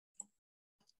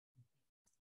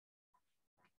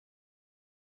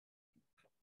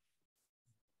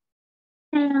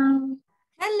Hello.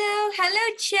 Hello,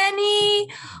 hello, Jenny.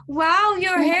 Wow,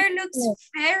 your hair looks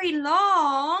very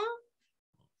long.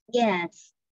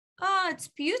 Yes. Oh, it's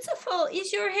beautiful.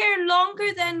 Is your hair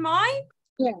longer than mine?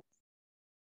 Yes.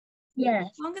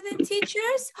 Yes. Longer than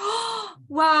teachers?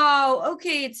 Wow,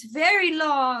 okay, it's very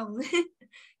long.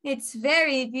 It's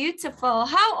very beautiful.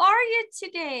 How are you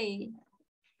today?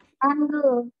 I'm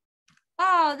good.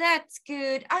 Oh, that's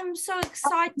good. I'm so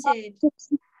excited.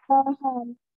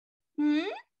 Home.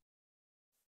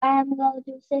 I'm going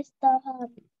to sister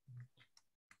home.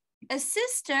 A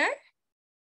sister?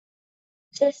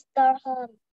 Sister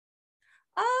home.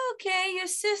 Oh, okay, your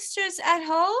sister's at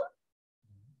home?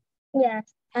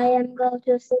 Yes, I am going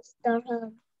to sister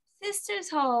home.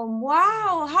 Sister's home.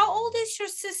 Wow, how old is your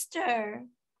sister?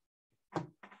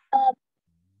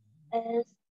 Is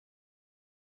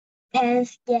 10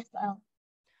 years old.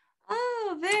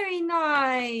 Oh, very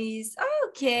nice.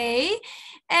 Okay.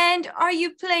 And are you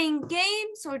playing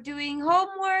games or doing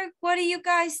homework? What are you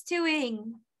guys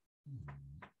doing?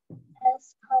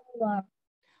 It's homework.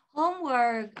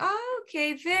 Homework. Oh,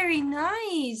 okay, very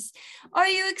nice. Are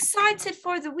you excited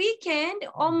for the weekend?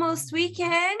 Almost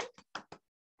weekend?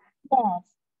 Yes.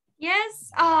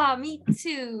 Yes? Ah, me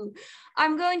too.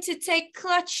 I'm going to take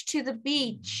Clutch to the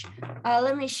beach.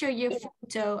 Let me show you a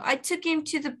photo. I took him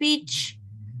to the beach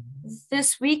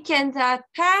this weekend that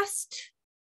passed.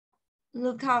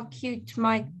 Look how cute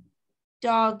my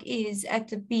dog is at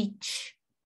the beach.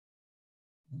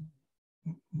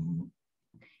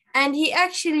 And he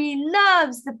actually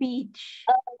loves the beach.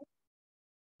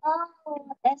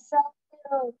 Oh, it's so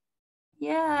cute.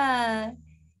 Yeah.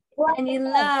 And he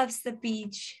loves the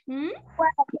beach.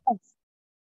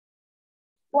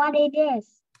 What it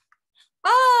is?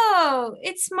 Oh,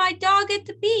 it's my dog at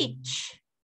the beach.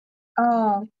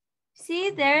 Oh.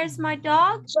 See, there's my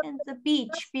dog and the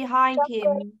beach behind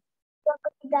him.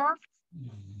 Dog?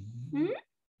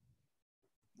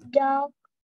 Dog?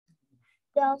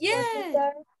 Dog?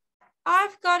 Yeah,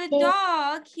 I've got a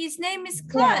dog. His name is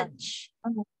Clutch.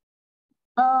 Yeah.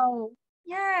 Oh.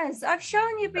 Yes, I've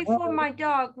shown you before my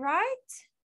dog, right?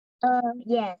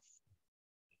 Yes.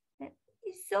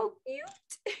 He's so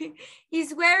cute.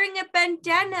 He's wearing a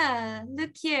bandana.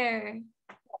 Look here.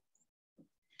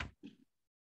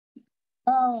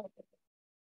 Oh.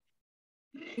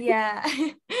 Yeah.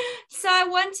 So I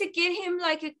want to get him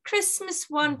like a Christmas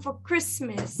one for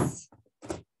Christmas.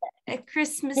 A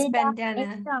Christmas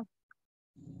bandana.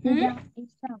 The dog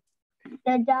is soft.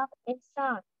 The dog is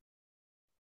soft.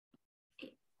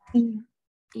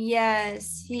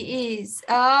 Yes, he is.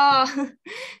 Oh,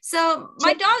 so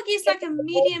my dog is like a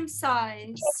medium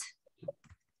size.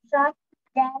 Soft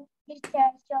than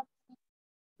teacher chocolate.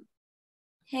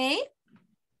 Hey?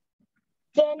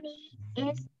 Jenny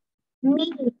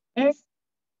is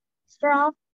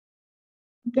soft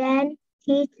than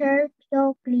teacher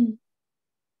chocolate.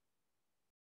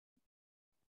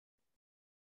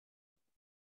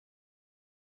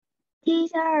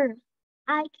 Teacher,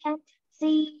 I can't hear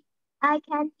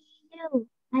you.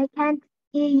 I can't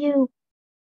hear you.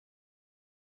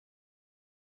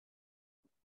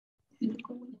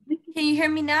 Can you hear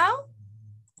me now?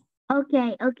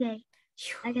 Okay.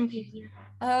 I can hear you.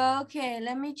 Okay,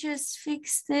 let me just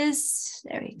fix this.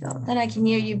 There we go. Then I can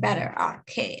hear you better.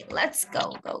 Okay, let's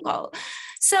go.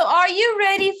 So are you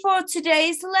ready for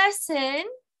today's lesson?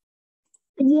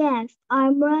 Yes,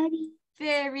 I'm ready.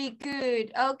 Very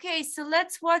good. Okay, so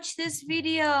let's watch this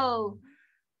video.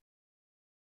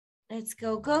 Let's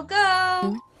go.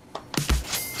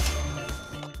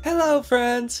 Hello,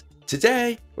 friends.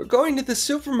 Today, we're going to the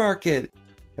supermarket,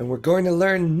 and we're going to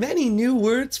learn many new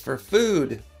words for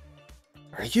food.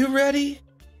 Are you ready?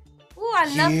 Ooh, I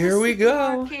love Here we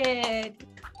go.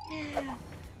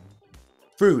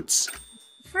 Fruits.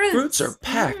 Fruits are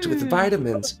packed with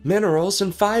vitamins, minerals,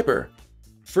 and fiber.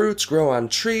 Fruits grow on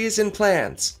trees and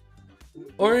plants.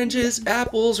 Oranges,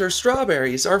 apples, or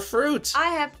strawberries are fruit. I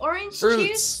have orange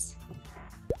juice.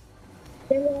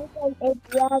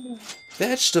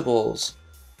 Vegetables.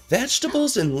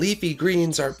 Vegetables and leafy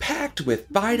greens are packed with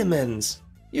vitamins.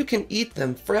 You can eat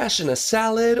them fresh in a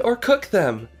salad or cook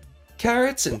them.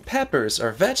 Carrots and peppers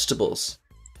are vegetables.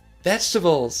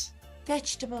 Vegetables.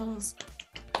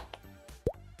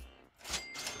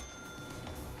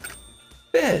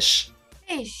 Fish.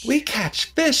 We catch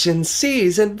fish in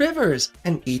seas and rivers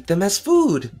and eat them as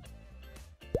food.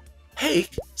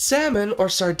 Hake, salmon, or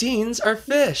sardines are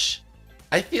fish.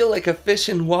 I feel like a fish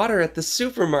in water at the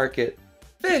supermarket.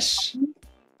 Fish.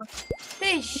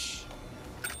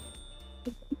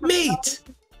 Meat.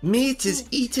 Meat is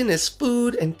eaten as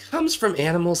food and comes from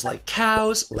animals like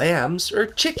cows, lambs, or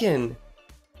chicken.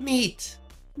 Meat.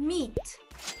 Meat.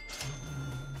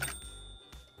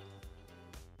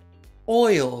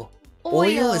 Oil.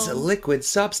 Oil is a Oil. liquid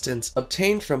substance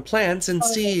obtained from plants and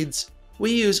seeds.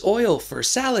 We use oil for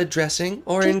salad dressing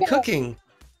or in cooking.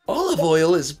 Olive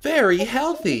oil is very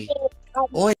healthy.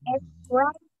 Oil. It's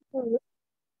right food.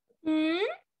 Hmm?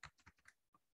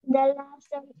 The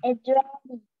lesson is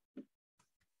ready.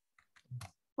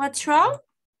 What's wrong?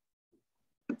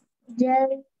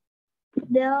 The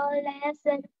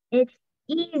lesson is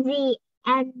easy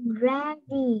and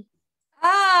ready.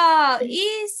 Oh,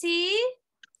 easy.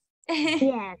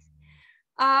 Yes.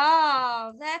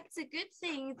 Oh, that's a good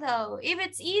thing though. If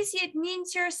it's easy, it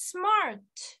means you're smart.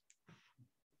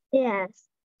 Yes.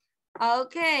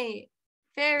 Okay,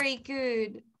 very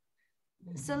good.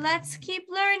 So let's keep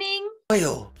learning.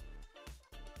 Oil.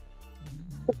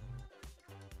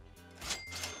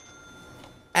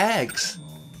 Eggs.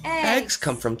 Eggs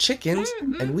come from chickens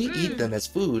and we eat them as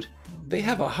food. They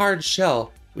have a hard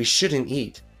shell we shouldn't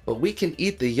eat, but we can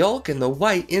eat the yolk and the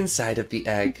white inside of the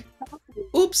egg.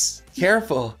 Oops,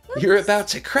 careful, you're about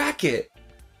to crack it.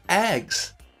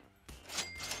 Eggs.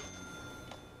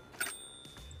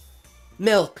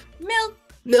 Milk. Milk.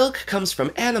 Milk comes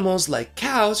from animals like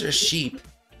cows or sheep.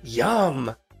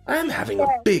 Yum! I'm having a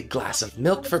big glass of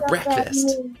milk for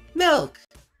breakfast. Milk.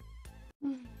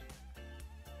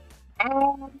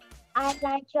 I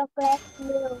like chocolate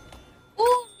milk.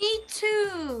 Oh, me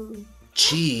too.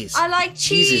 Cheese. I like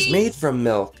cheese. Cheese is made from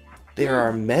milk. There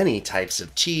are many types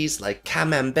of cheese like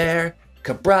camembert,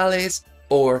 cabrales,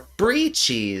 or brie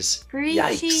cheese. Brie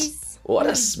Yikes. cheese. What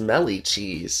a smelly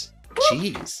cheese.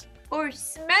 Cheese. Or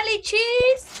smelly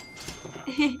cheese.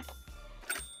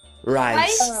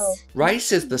 Rice.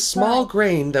 Rice is the small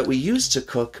grain that we use to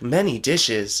cook many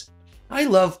dishes. I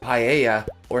love paella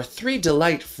or Three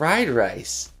Delight fried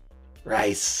rice.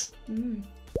 Rice.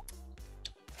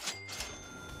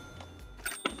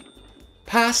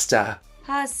 Pasta.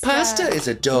 Pasta is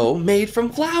a dough made from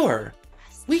flour.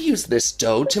 We use this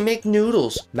dough to make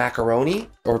noodles, macaroni,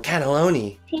 or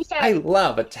cannelloni. Teacher, I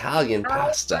love Italian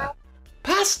pasta.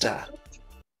 Pasta.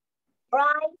 rice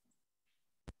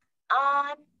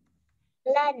on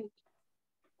lunch.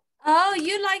 Oh,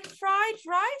 you like fried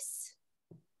rice?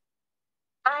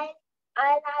 I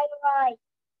like rice.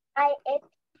 I eat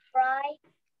fried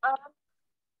on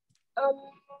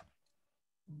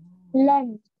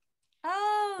lunch.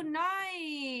 Oh,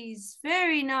 nice.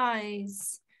 Very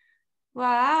nice.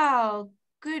 Wow.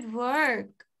 Good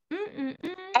work.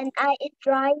 And I eat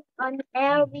rice on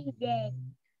every day.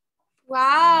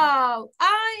 Wow.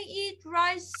 I eat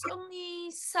rice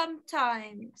only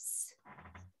sometimes.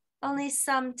 Only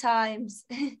sometimes.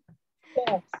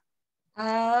 Yes.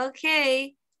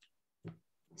 Okay.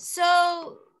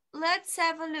 So let's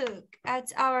have a look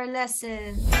at our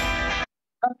lesson.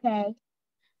 Okay.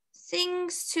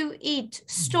 Things to eat,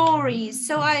 stories.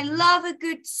 So I love a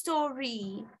good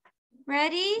story.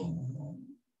 Ready?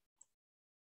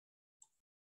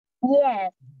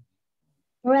 Yes.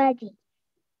 Ready.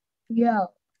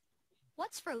 Go.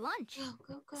 What's for lunch?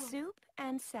 Go. Soup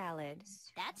and salad.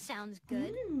 That sounds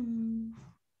good.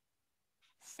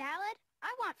 Salad?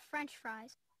 I want French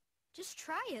fries. Just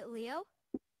try it, Leo.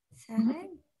 Salad?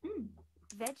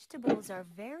 Vegetables are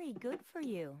very good for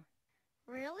you.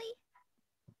 Really?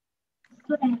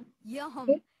 Yum.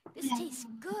 This tastes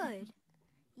good.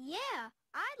 Yeah,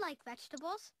 I like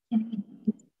vegetables.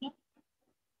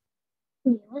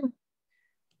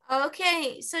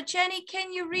 Okay, so Jenny,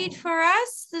 can you read for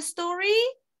us the story?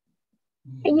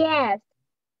 Yes.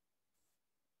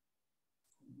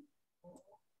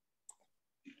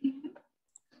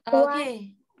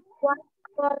 Okay. What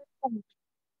for lunch?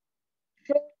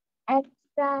 Fruit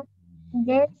extra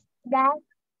this that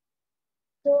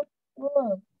soup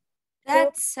work.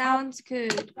 That sounds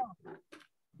good.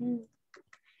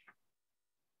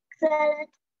 Salad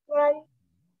French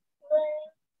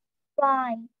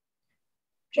fry.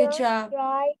 Good job.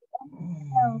 Fry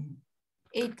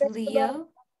It Leo.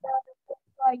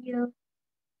 for you.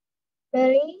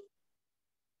 Really?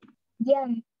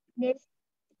 Yum.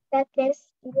 That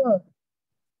is good.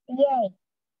 Yay.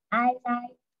 I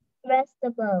like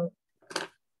vegetables.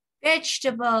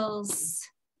 Vegetables.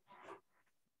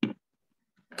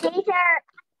 Teacher,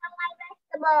 I like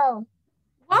vegetables.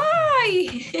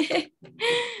 Why?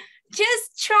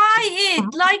 Just try it.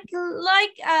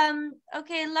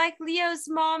 Like Leo's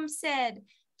mom said.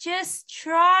 Just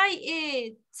try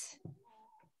it.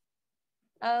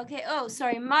 Okay. Oh,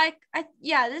 sorry, Mike.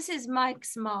 Yeah, this is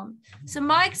Mike's mom. So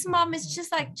Mike's mom is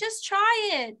just like, just try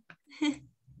it.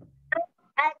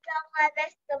 I don't like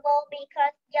vegetable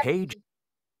because Page.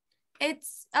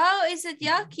 Is it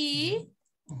yucky?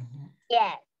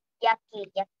 Yes. Yucky,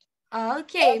 yucky.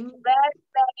 Okay. It's very,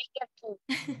 very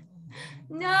yucky.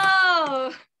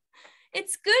 No,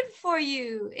 it's good for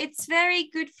you. It's very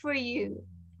good for you.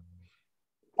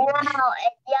 No,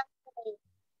 it's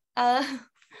yucky.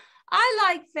 I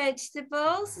like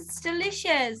vegetables. It's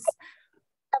delicious.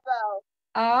 Vegetable.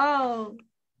 Oh,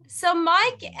 so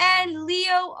Mike and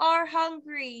Leo are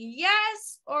hungry.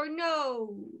 Yes or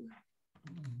no?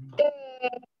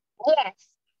 Yes.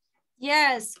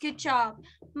 Yes, good job.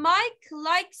 Mike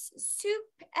likes soup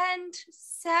and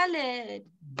salad.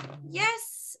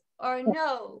 Yes or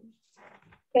no?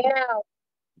 No.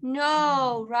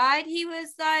 No, right? He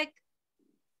was like,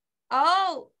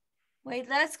 oh, wait,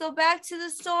 let's go back to the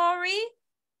story.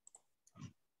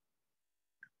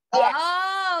 Yes.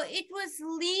 Oh, it was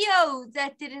Leo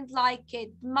that didn't like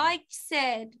it. Mike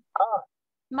said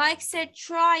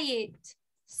try it.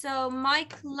 So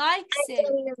Mike likes I it.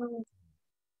 don't know.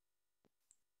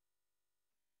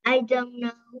 I don't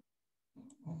know.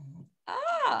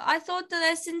 Ah, I thought the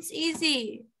lesson's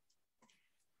easy.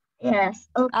 Yes.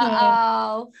 Okay.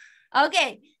 Uh-oh.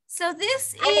 Okay, so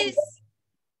this is...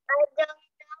 I don't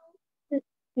know.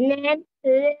 Ned,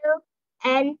 Lil,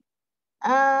 and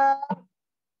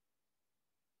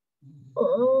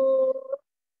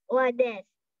what this?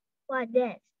 What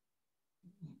this?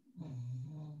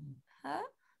 Huh?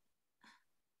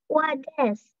 What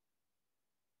this?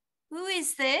 Who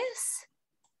is this?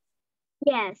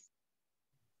 Yes.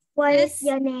 What is This-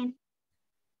 your name?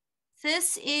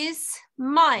 This is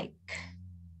Mike.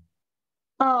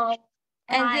 Oh.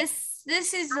 And Mike.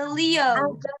 this is I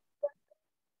Leo. got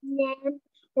name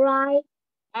right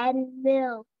and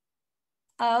Lil.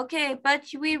 Okay, but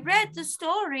we read the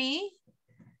story,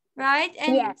 right?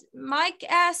 And Yes. Mike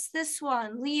asked this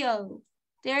one, Leo.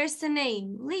 There's the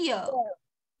name, Leo.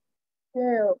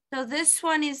 Lil. So this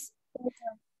one is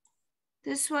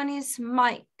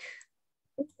Mike.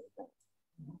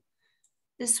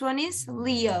 This one is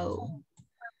Leo.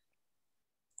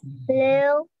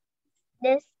 Lil.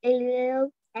 This is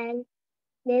Lil and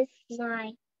this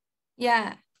Mike.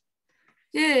 Yeah,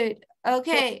 good.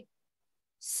 Okay,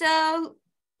 so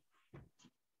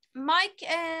Mike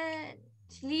and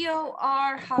Leo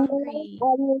are hungry.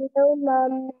 And Lil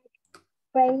mom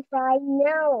French fries.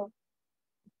 No.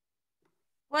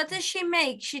 What does she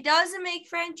make? She doesn't make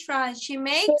French fries. She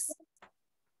makes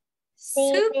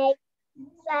She soup. makes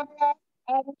salad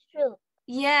and soup.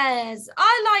 Yes,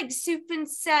 I like soup and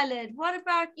salad. What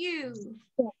about you?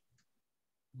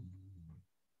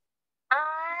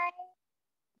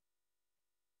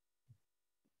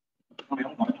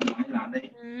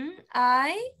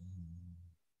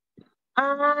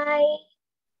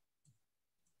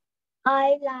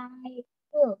 I like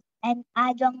soup and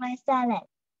I don't like salad.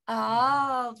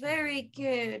 Oh, very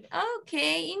good.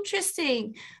 Okay,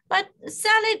 interesting. But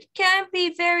salad can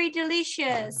be very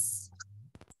delicious.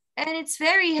 And it's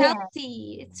very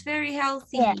healthy. It's very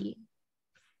healthy. Yeah.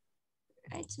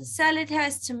 Right, so salad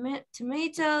has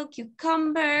tomato,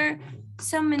 cucumber,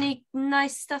 so many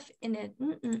nice stuff in it.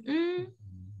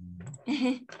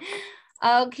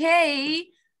 Okay.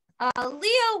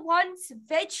 Leo wants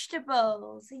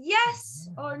vegetables. Yes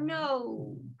or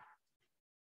no?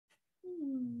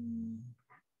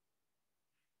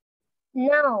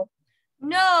 No.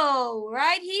 No,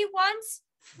 right? He wants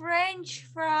French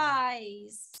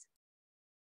fries.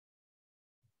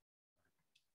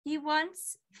 He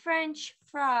wants French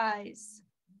fries.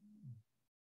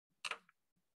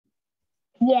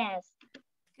 Yes.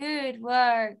 Good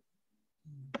work.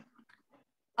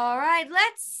 All right,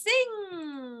 let's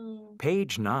sing.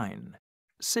 Page 9.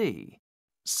 C.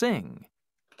 Sing.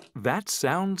 That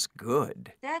sounds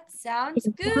good. That sounds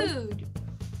good.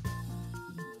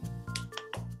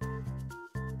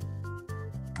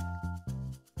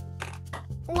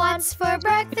 What's for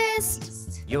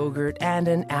breakfast? Yogurt and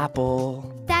an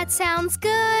apple. That sounds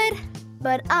good.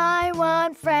 But I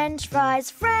want French fries,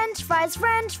 French fries,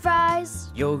 French fries.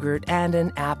 Yogurt and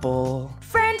an apple.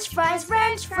 French fries,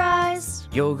 French fries.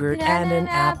 Yogurt and an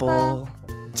apple.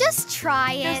 Just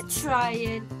try it. Just try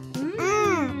it.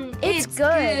 It's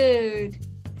good.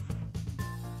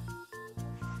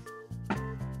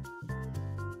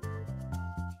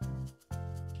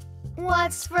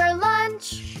 What's for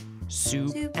lunch?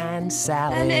 Soup and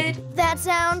salad. That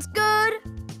sounds good.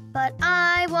 But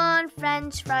I want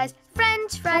French fries,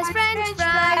 French fries, French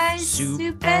fries.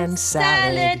 Soup and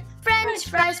salad. French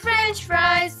fries, French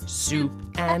fries. Soup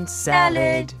and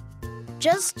salad.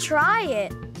 Just try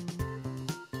it.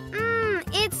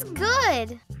 It's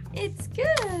good. It's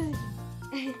good.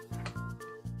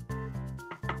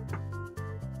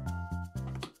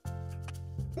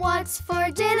 What's for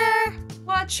dinner?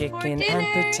 What's for Chicken dinner?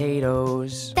 and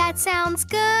potatoes. That sounds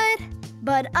good.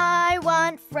 But I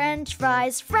want French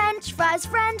fries, French fries,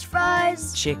 French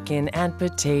fries. Chicken and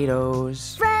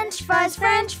potatoes. French fries,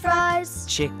 French fries.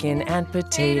 Chicken and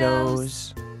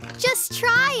potatoes. Just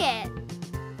try it.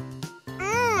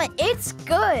 It's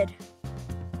good.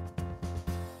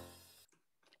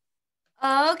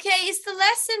 Okay, is the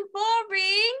lesson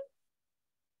boring?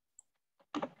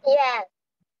 Yes.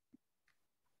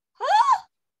 Huh?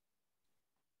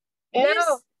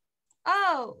 No.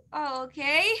 Oh,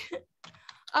 okay.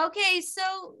 Okay,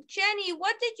 so Jenny,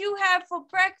 what did you have for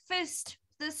breakfast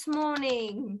this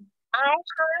morning? I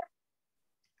have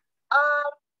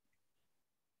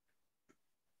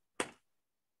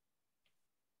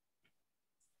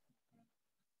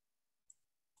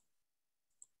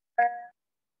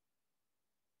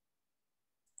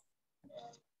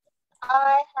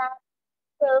I have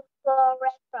food for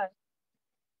breakfast.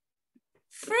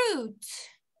 Fruit.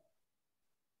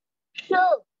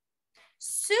 Soup.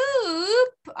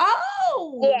 Soup?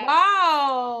 Oh, Yes.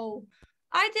 wow.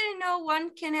 I didn't know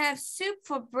one can have soup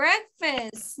for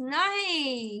breakfast.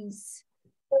 Nice.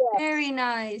 Yes. Very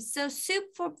nice. So soup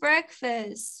for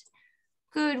breakfast.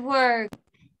 Good work.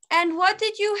 And what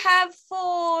did you have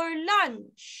for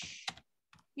lunch?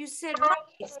 You said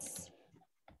rice.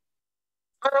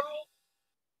 I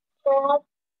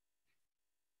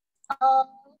have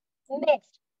meat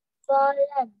for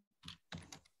lunch.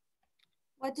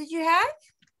 What did you have?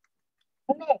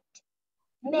 Meat.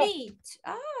 Meat.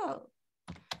 Oh.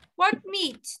 What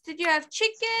meat? Did you have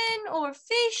chicken or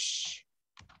fish?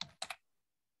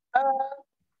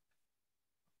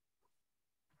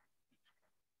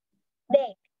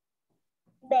 Big.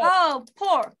 Oh,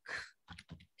 pork.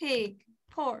 Pig.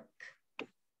 Pork.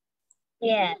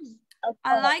 Yes. Of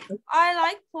I course.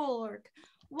 like pork.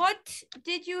 What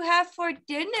did you have for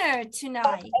dinner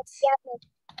tonight? It's yummy.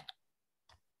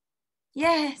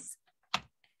 Yes.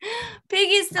 Pig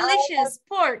is delicious.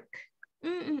 Pork.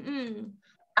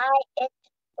 I ate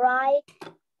rice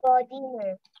for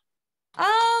dinner.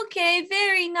 Okay,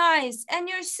 very nice. And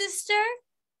your sister?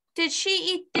 Did she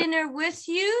eat dinner with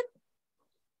you?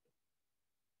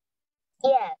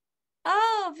 Yes.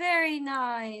 Oh, very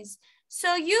nice.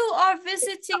 So you are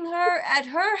visiting her at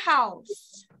her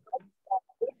house.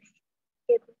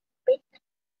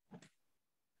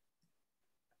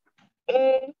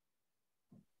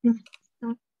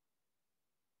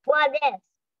 What else?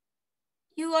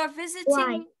 You are visiting.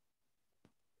 Why?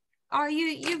 Are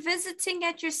you visiting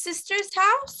at your sister's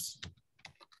house?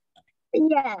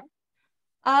 Yeah.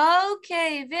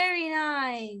 Okay, very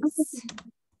nice.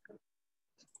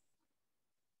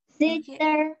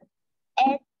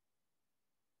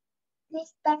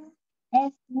 Sister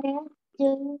has moved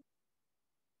to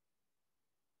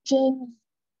James.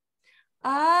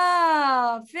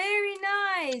 Ah, very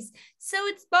nice. So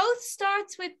it's both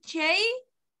starts with J?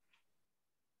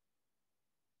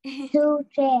 To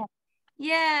James.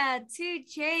 Yeah, 2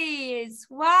 J's.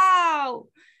 Wow.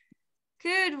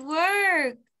 Good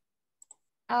work.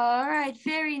 All right,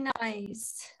 very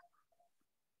nice.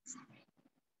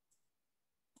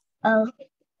 Oh,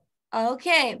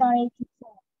 Okay. sorry.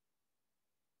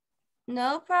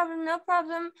 No problem, no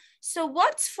problem. So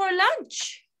what's for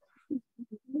lunch?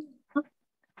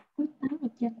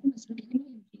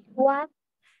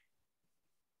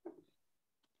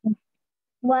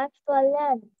 What for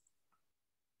lunch?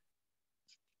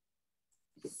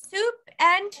 Soup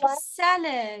and What?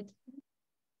 salad.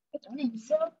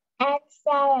 Soup and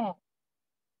salad.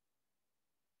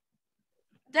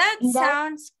 That That's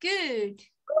sounds good.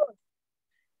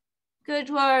 Good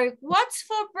work. What's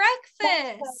for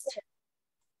breakfast?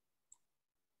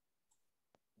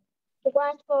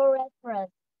 What for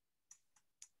breakfast?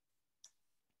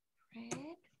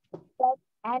 Bread. Steak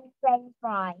and French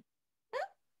fries.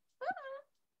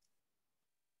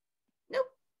 Nope.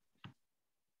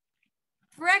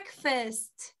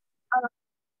 Breakfast.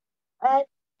 Uh,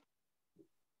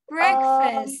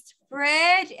 Breakfast.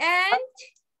 Bread and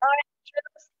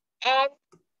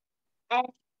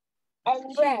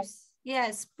and bread. juice.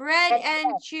 Yes, bread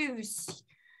and juice.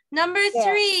 Number Yeah.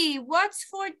 3, what's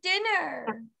for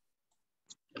dinner?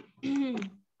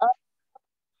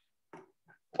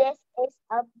 This is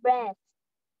a bread.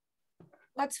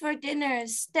 What's for dinner?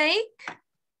 Steak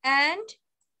and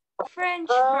French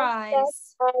Steak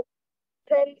fries. and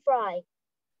French fries.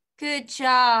 Good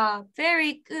job.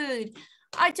 Very good.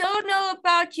 I don't know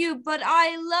about you, but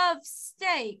I love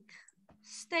steak.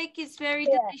 Steak is very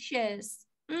delicious.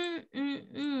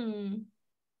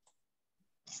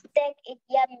 Steak is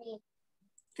yummy.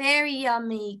 Very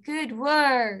yummy. Good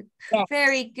work. Yes.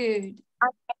 Very good.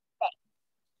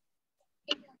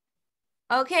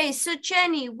 Okay, so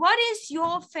Jenny, what is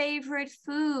your favorite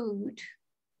food?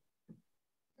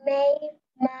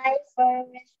 My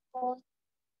favorite food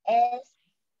is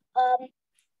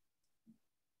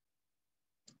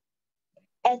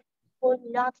a food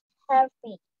not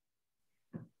healthy.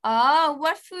 Oh,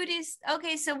 what food is,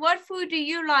 okay, so what food do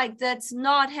you like that's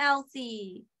not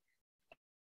healthy?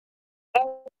 And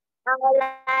I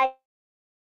like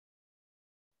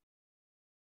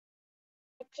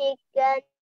chicken.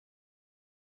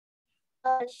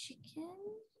 Chicken?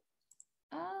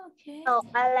 Oh, okay. No,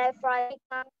 I like fried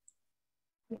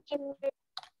chicken.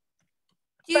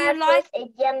 Do you Fried like, food is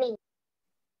yummy.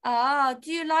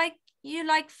 do you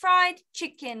like fried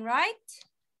chicken, right?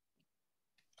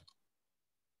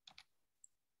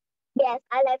 Yes,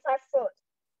 I like fried food.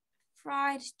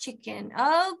 Fried chicken.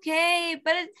 Okay,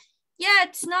 but yeah,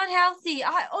 it's not healthy.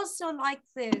 I also like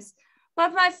this,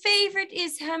 but my favorite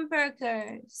is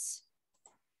hamburgers.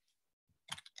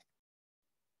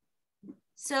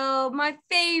 So my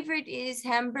favorite is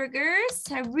hamburgers.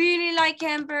 I really like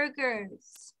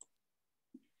hamburgers.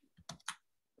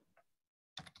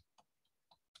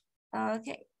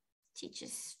 Okay,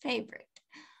 teacher's favorite.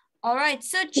 All right,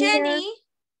 so Jenny,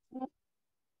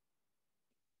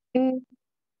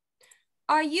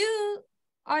 are you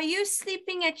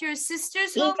sleeping at your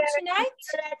sister's home tonight?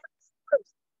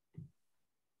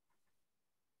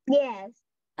 Yes.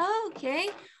 Okay.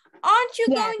 Aren't you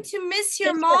Yes. going to miss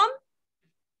your mom?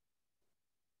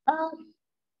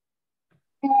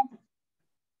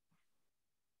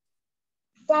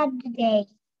 Saturday.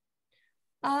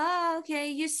 Ah, okay.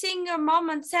 You seeing your mom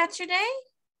on Saturday?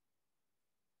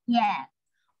 Yeah.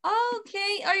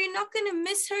 Okay. Are you not going to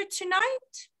miss her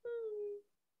tonight?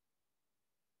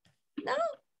 No?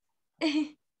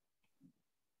 Teacher,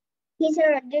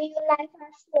 do you like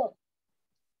fast food?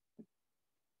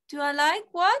 Do I like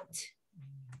what?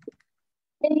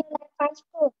 Do you like fast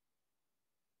food?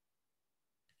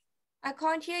 I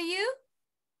can't hear you.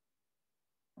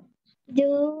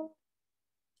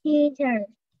 Teacher,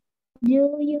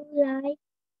 do you like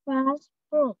fast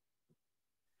food?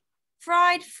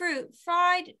 Fried fruit.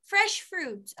 Fresh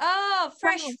fruit. Oh,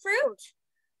 fresh Fresh fruit?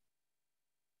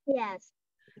 Yes.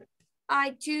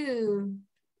 I do.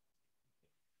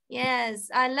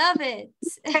 Yes, I love it.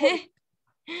 Thank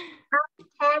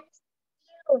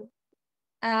you.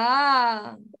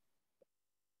 Ah,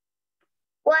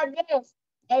 What is?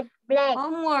 It's black.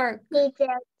 homework. Teacher,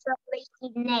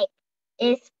 chocolate neck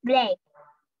is black.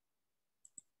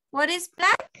 What is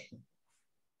black?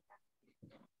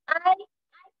 I can't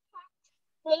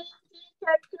see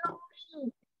teacher to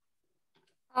read.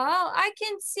 Oh, I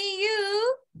can see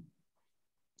you.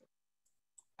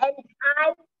 And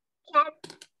I can't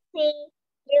see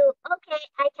you. Okay,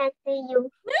 I can see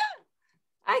you.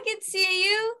 I can see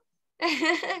you.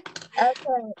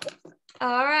 Okay.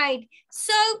 All right.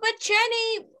 So, but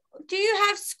Jenny, do you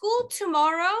have school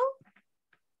tomorrow?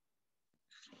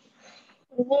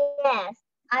 Yes,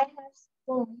 I have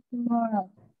school tomorrow.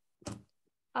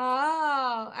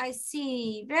 Oh, I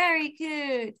see. Very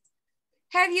good.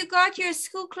 Have you got your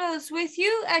school clothes with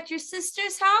you at your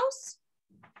sister's house?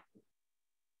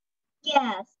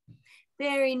 Yes.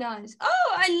 Very nice.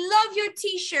 Oh, I love your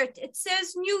t-shirt. It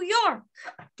says New York.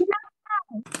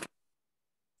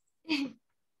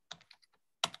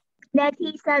 The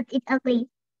t-shirt is ugly.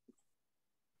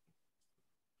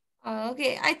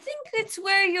 Okay, I think it's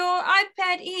where your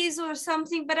iPad is or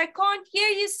something, but I can't hear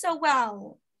you so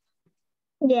well.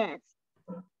 Yes.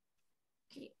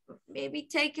 Okay, maybe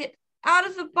take it out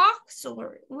of the box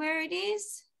or where it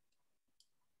is.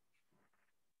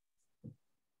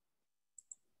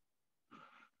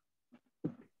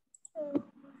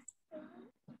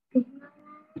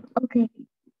 Okay.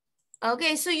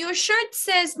 Okay, so your shirt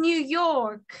says New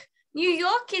York. New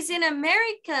York is in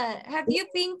America. Have you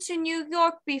been to New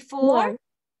York before? Yes.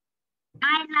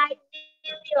 I like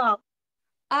New York.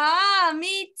 Ah,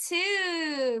 me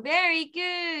too. Very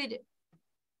good.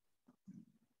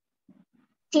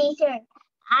 Teacher,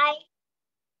 I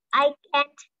can't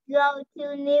go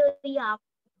to New York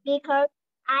because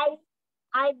I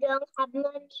don't have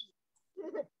money.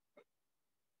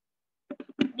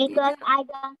 Because I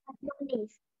don't have money.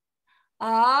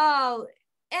 Oh,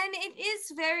 and it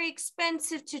is very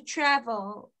expensive to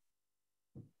travel.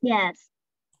 Yes.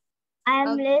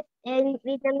 I'm live in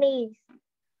Vietnamese.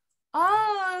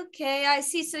 Oh, okay, I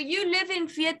see. So you live in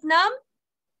Vietnam?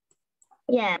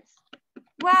 Yes.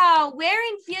 Wow, where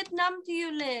in Vietnam do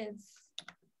you live?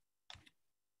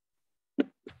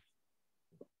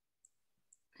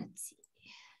 Let's see.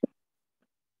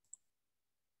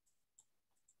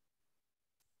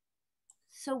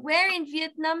 So where in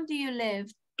Vietnam do you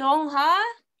live? Dongha?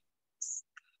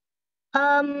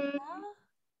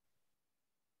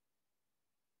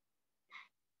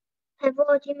 Thành phố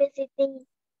Hồ Chí Minh City.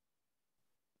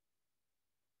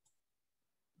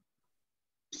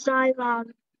 Sài Gòn.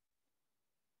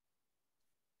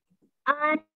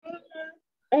 I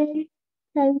am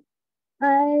thành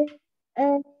I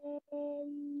am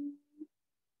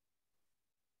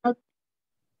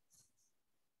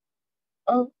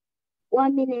oh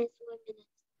 1 minute.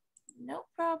 No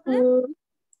problem.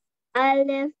 I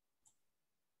live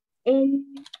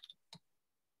in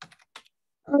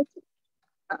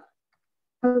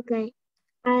okay.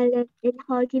 I live in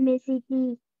Ho Chi Minh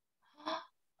City.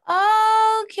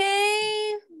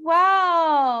 Okay.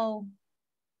 Wow.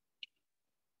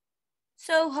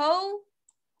 So Ho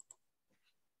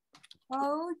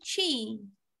Chi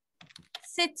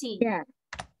City. Yeah.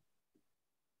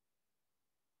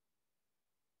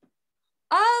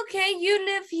 Okay, you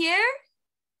live here?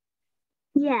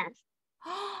 Yes.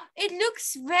 It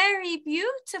looks very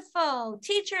beautiful.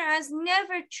 Teacher has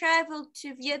never traveled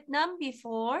to Vietnam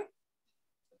before.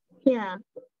 Yeah.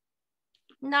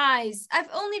 Nice. I've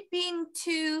only been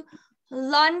to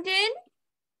London.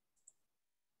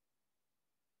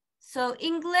 So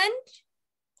England.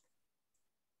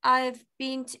 I've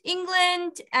been to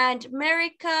England and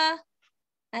America,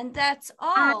 and that's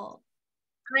all.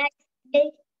 I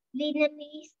speak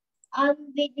Vietnamese on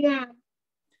Vietnam.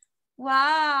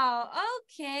 Wow,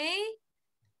 okay.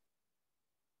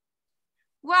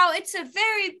 Wow, it's a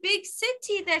very big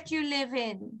city that you live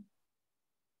in.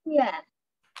 Yeah.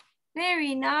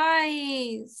 Very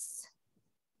nice.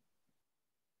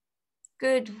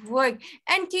 Good work.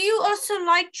 And do you also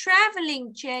like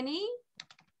traveling, Jenny?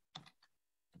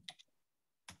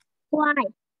 Why?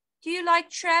 Do you like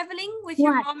traveling with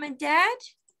your mom and dad?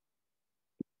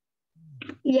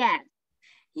 Yes.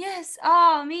 Yes,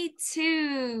 oh, me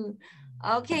too.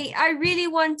 Okay, I really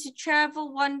want to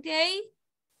travel one day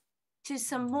to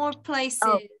some more places.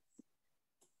 Oh.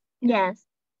 Yes.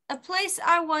 A place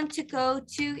I want to go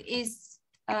to is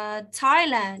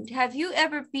Thailand. Have you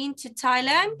ever been to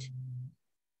Thailand?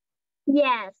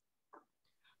 Yes.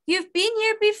 You've been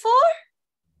here before?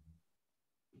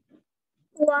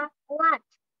 What?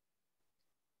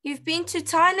 You've been to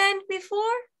Thailand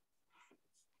before?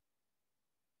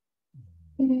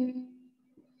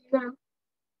 No.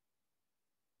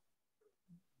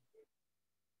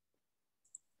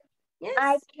 Yes.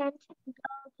 I can't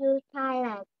go to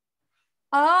Thailand.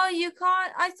 Oh, you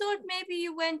can't? I thought maybe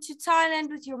you went to Thailand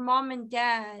with your mom and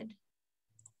dad.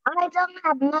 I don't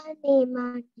have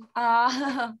money.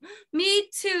 Me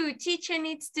too. Teacher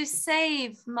needs to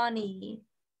save money.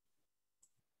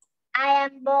 I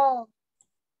am broke.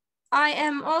 I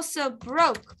am also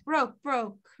broke,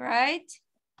 right?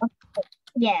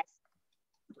 Yes.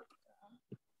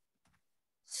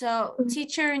 So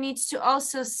teacher needs to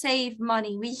also save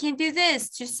money. We can do this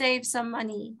to save some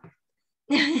money.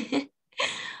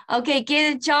 Okay,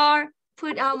 get a jar,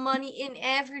 put our money in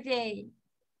every day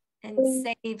and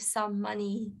save some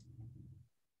money.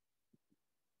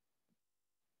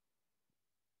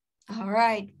 All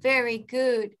right, very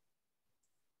good.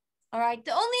 All right,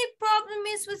 the only problem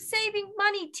is with saving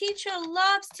money. Teacher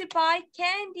loves to buy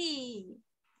candy.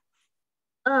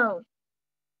 Oh.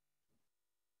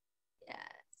 Yes.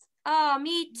 Oh,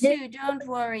 me too. Don't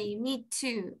worry. Me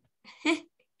too.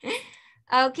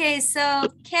 Okay, so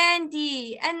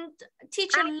candy. And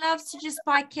teacher loves to just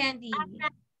buy candy.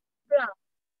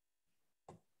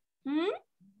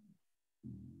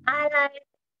 I like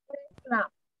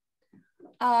club.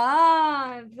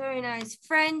 Ah, very nice.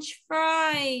 French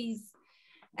fries.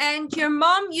 And your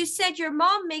mom, you said your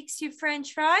mom makes you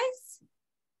French fries?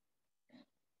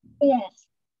 Yes.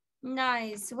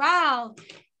 Nice. Wow.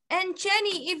 And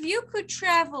Jenny, if you could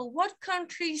travel, what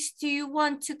countries do you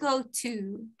want to go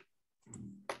to?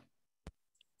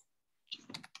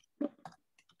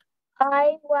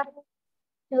 I want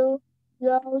to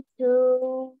go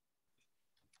to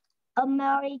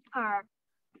America.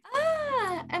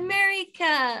 Ah,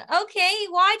 America. Okay,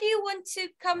 why do you want to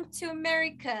come to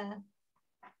America?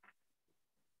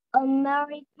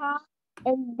 America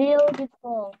is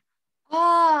beautiful.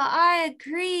 Oh, I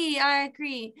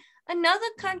agree.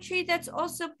 Another country that's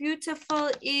also beautiful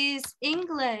is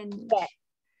England. Yes.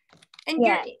 And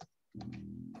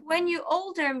when you're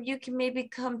older, you can maybe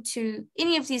come to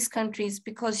any of these countries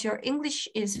because your English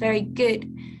is very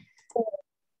good.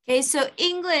 Okay, so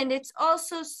England, it's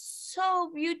also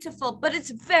so beautiful, but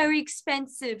it's very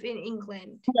expensive in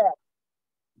England. Yes.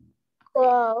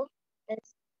 Well,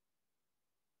 it's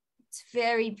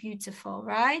very beautiful,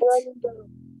 right?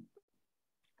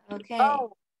 Okay.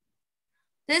 Oh.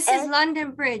 This is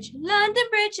London Bridge. London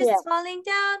Bridge is falling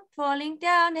down, falling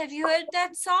down. Have you heard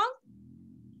that song?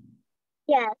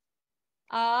 Yes.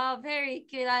 Oh, very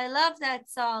good. I love that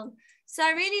song. So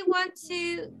I really want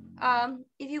to,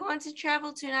 if you want to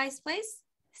travel to a nice place,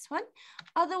 this one.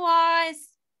 Otherwise,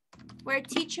 where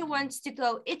teacher wants to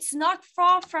go, it's not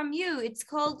far from you. It's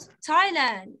called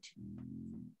Thailand.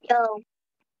 No.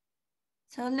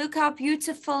 So look how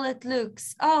beautiful it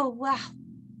looks. Oh, wow.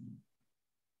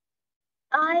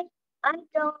 I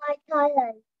don't like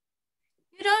Thailand.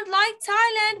 You don't like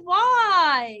Thailand?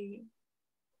 Why?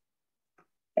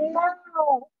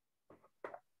 No.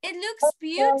 It looks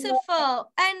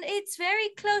beautiful and it's very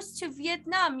close to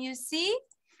Vietnam, you see?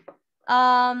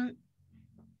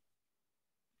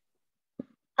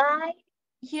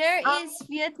 Here is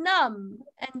Vietnam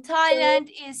and Thailand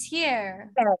is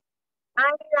here.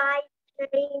 I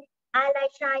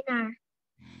like China.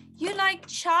 You like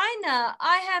China?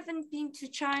 I haven't been to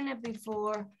China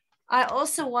before. I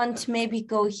also want to maybe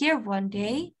go here one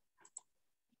day.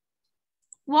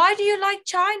 Why do you like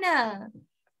China?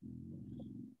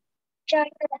 China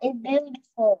is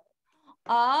beautiful.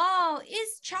 Oh,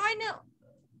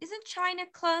 isn't China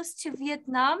close to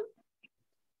Vietnam?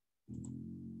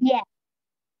 Yeah.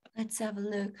 Let's have a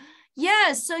look.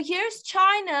 Yeah, so here's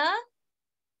China.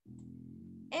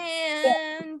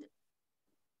 And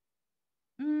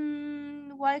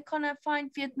why can't I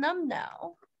find Vietnam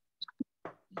now?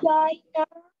 China.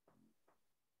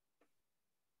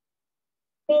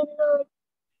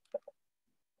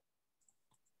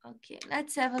 Okay,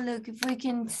 let's have a look if we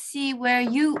can see where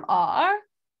you are.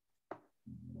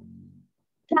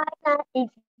 China is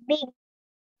big.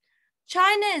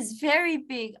 China is very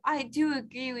big. I do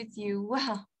agree with you.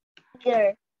 Wow.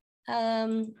 Bigger.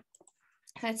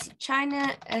 Let's see,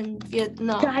 China and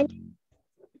Vietnam. China.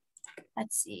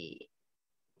 Let's see.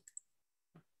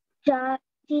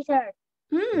 Teacher.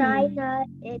 China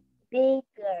is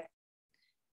bigger.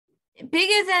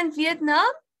 Bigger than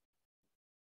Vietnam?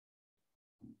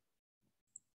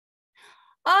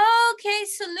 Okay,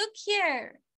 so look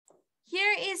here.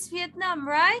 Here is Vietnam,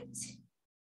 right?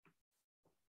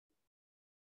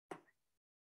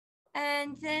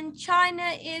 And then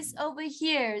China is over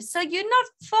here. So you're not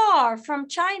far from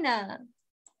China.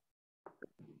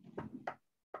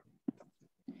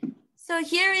 So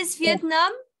here is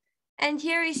Vietnam and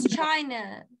here is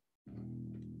China.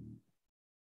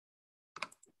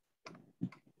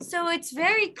 So it's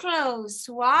very close.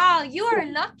 Wow, you are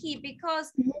lucky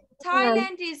because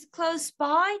Thailand is close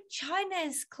by. China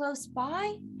is close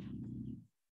by.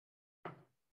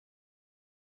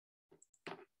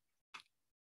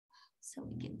 So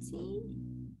we can see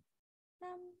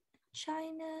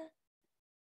China.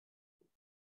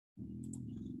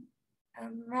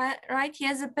 Right,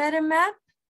 here's a better map.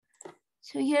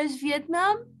 So here's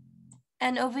Vietnam.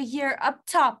 And over here up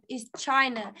top is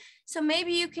China. So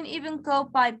maybe you can even go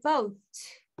by boat.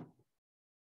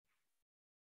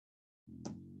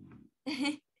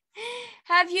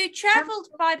 Have you traveled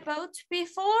by boat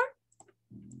before?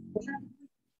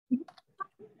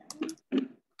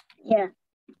 Yeah.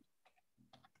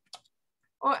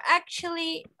 Or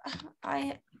actually,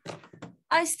 I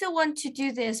still want to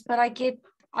do this, but I get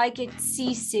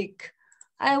seasick.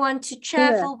 I want to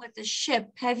travel with a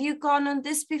ship. Have you gone on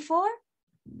this before?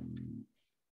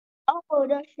 Oh,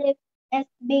 the ship is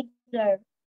bigger.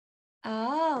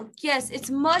 Oh, yes, it's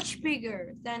much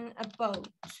bigger than a boat.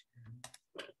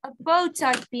 A boat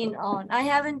I've been on. I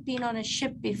haven't been on a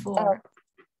ship before.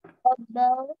 A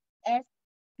boat is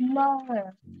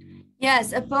smaller.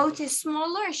 Yes, a boat is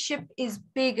smaller, a ship is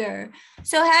bigger.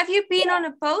 So have you been on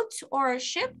a boat or a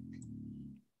ship?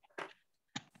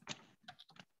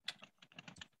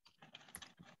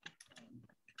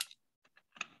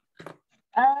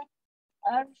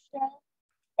 A ship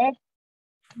is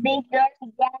bigger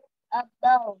than a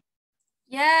boat.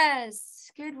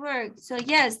 Yes, good work. So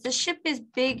yes, the ship is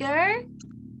bigger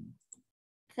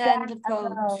than the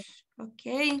boat.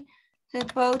 Okay, the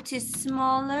boat is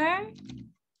smaller.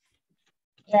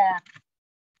 Yeah.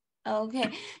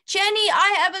 Okay, Jenny,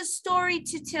 I have a story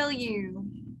to tell you.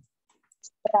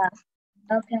 Yeah.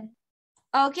 Okay.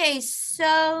 Okay,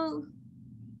 so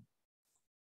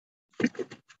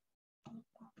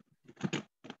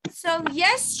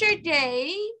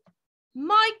yesterday,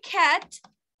 my cat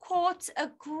caught a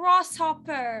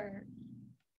grasshopper.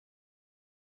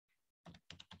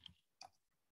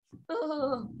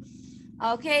 Oh,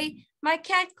 okay, my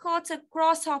cat caught a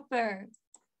grasshopper.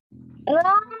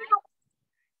 No.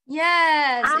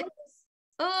 Yes.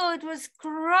 It was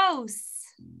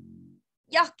gross.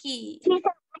 Yucky.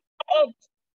 It.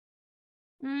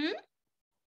 Hmm?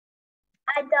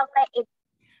 I don't like it.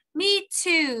 Me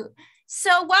too.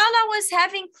 So while I was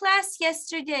having class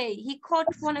yesterday, he caught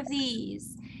one of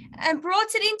these and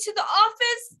brought it into the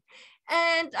office,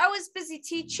 and I was busy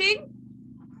teaching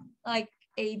like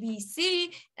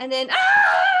ABC, and then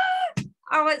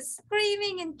I was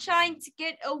screaming and trying to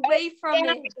get away from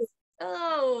it.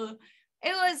 Oh,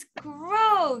 it was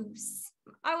gross.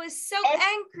 I was so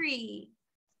angry.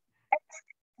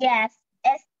 Yes,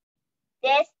 it's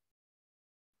this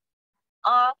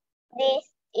or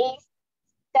this is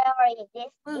scary.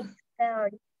 This is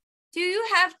scary. Do you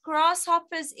have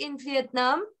grasshoppers in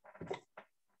Vietnam?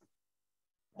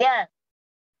 Yeah.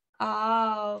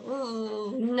 Oh,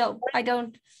 ooh, no, I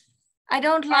don't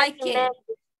like it.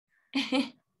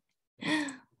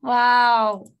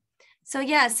 Wow. So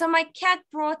yeah, so my cat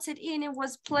brought it in and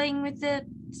was playing with it.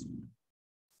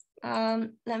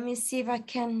 Let me see if I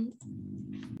can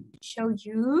show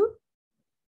you.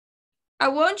 I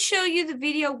won't show you the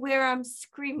video where I'm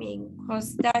screaming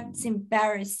because that's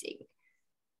embarrassing.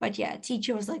 But yeah,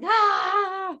 teacher was like,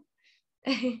 ah.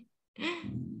 You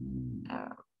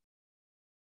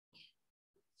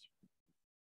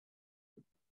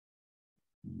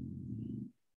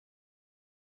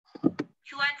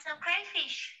want some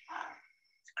crayfish?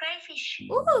 It's crayfish.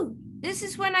 Ooh, this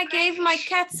is when I gave my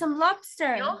cat some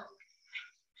lobster. Yo?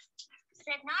 Is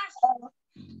that nice?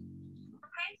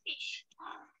 Crayfish.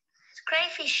 It's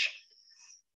crayfish.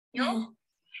 Yo?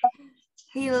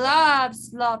 He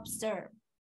loves lobster.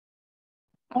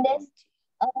 This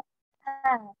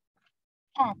cat.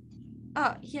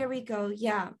 Oh, here we go.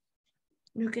 Yeah.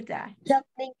 Look at that.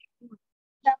 Chocolate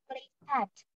cat.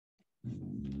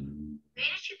 Where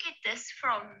did you get this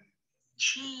from?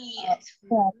 Gee, it's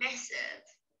massive.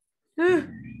 Where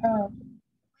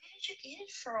did you get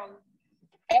it from?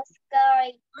 It's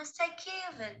scary. Must take care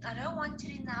of it. I don't want it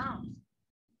in the house.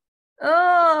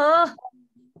 Oh,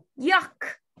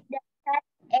 yuck. The cat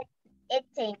is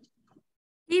eating.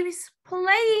 He was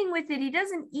playing with it. He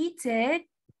doesn't eat it.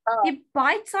 Oh. He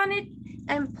bites on it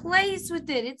and plays with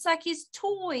it. It's like his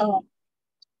toy. Oh.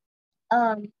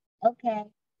 Okay.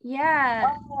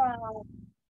 Yeah. Oh.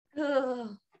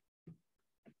 Ugh.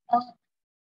 Oh.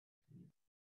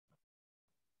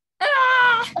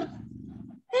 Ah!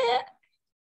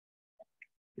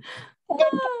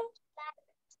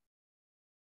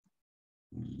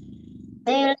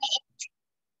 Do you like it?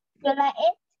 You like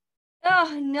it?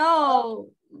 Oh no,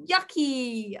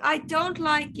 yucky. I don't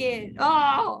like it.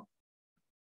 Oh,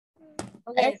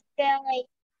 okay. It's scary.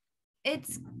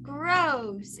 It's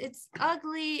gross. It's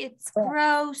ugly. It's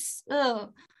gross.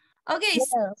 Ugh. Okay,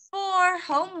 so for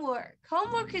homework.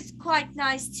 Homework is quite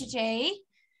nice today.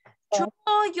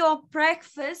 Draw your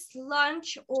breakfast,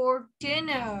 lunch, or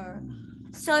dinner.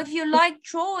 So if you like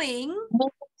drawing,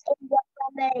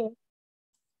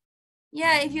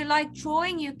 yeah, if you like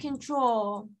drawing, you can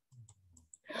draw.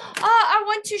 Oh, I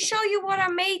want to show you what I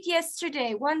made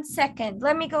yesterday. 1 second.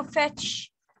 Let me go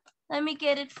fetch. Let me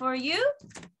get it for you.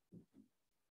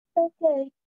 Okay.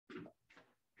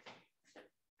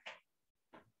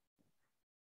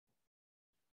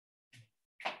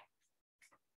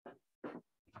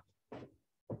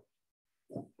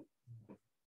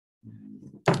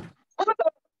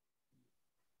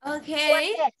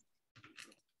 Okay.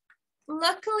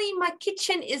 Luckily, my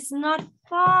kitchen is not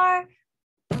far.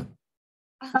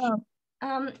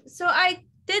 So I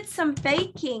did some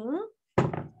baking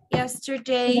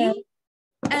yesterday,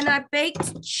 and I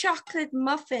baked chocolate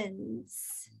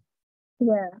muffins.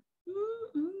 Yeah.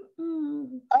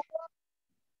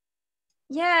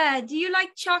 Yeah. Do you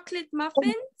like chocolate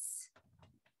muffins?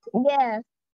 Yes.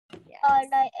 I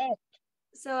like it.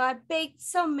 So I baked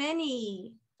so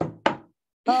many.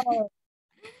 Oh.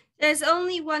 There's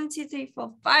only 1, 2, 3,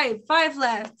 4, 5. 5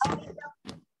 left.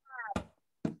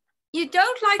 You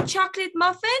don't like chocolate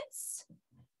muffins?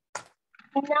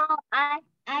 No, I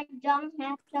don't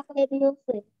have chocolate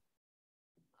muffins.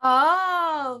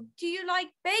 Oh, do you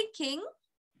like baking?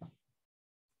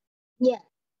 Yeah.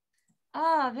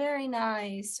 Ah, very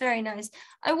nice, very nice.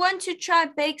 I want to try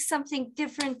bake something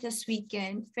different this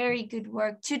weekend. Very good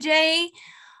work today.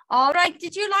 All right,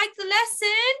 did you like the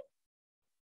lesson?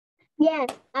 Yes,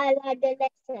 I like the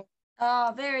lesson.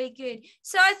 Oh, very good.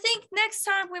 So I think next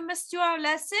time we must do our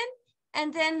lesson,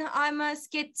 and then I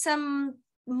must get some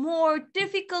more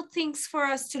difficult things for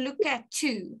us to look at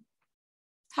too.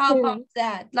 How about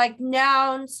that? Like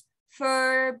nouns,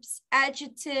 verbs,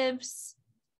 adjectives.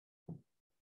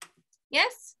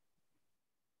 Yes?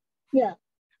 Yeah.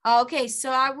 Okay,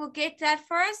 so I will get that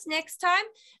for us next time.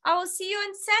 I will see you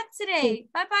on Saturday.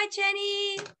 Bye-bye,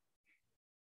 Jenny.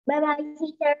 Bye-bye,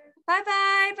 teacher.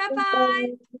 Bye-bye.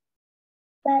 Bye-bye.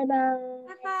 Bye-bye.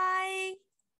 Bye-bye.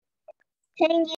 Thank you.